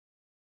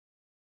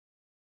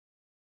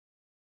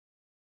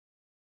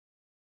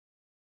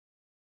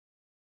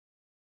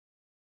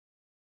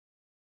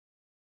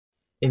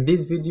In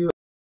this video,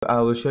 I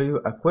will show you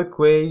a quick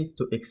way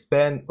to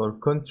expand or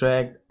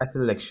contract a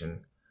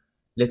selection.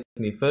 Let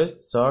me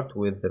first start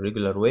with the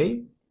regular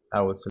way.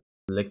 I will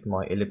select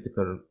my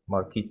elliptical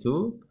marquee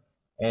tool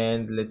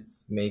and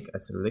let's make a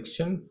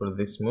selection for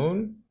this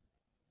moon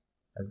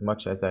as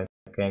much as I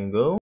can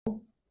go,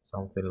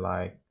 something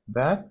like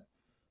that.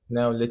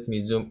 Now let me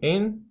zoom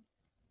in.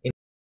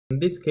 In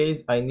this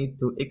case, I need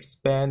to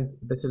expand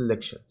the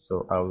selection.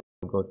 So I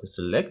will go to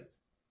select,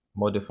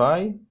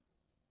 modify,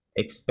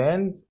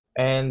 expand,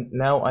 and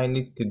now I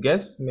need to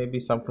guess maybe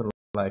something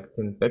like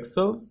 10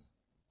 pixels.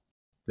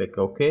 Click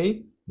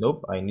OK.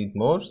 Nope, I need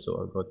more, so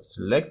I'll go to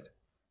select,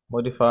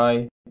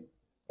 modify,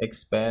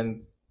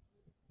 expand.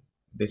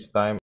 This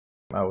time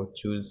I will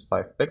choose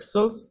 5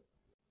 pixels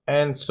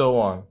and so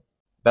on.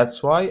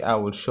 That's why I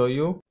will show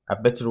you a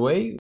better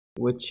way,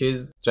 which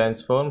is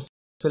transform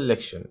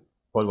selection.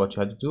 All what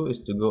you have to do is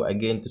to go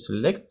again to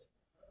select,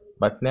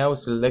 but now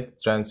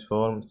select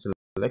transform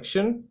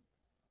selection,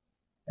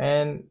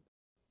 and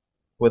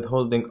with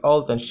holding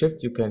Alt and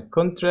Shift you can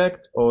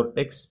contract or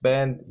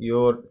expand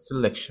your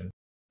selection.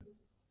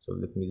 So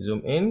let me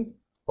zoom in,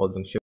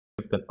 holding Shift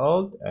and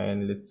Alt,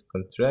 and let's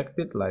contract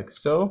it like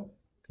so.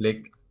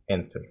 Click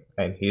Enter,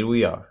 and here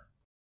we are.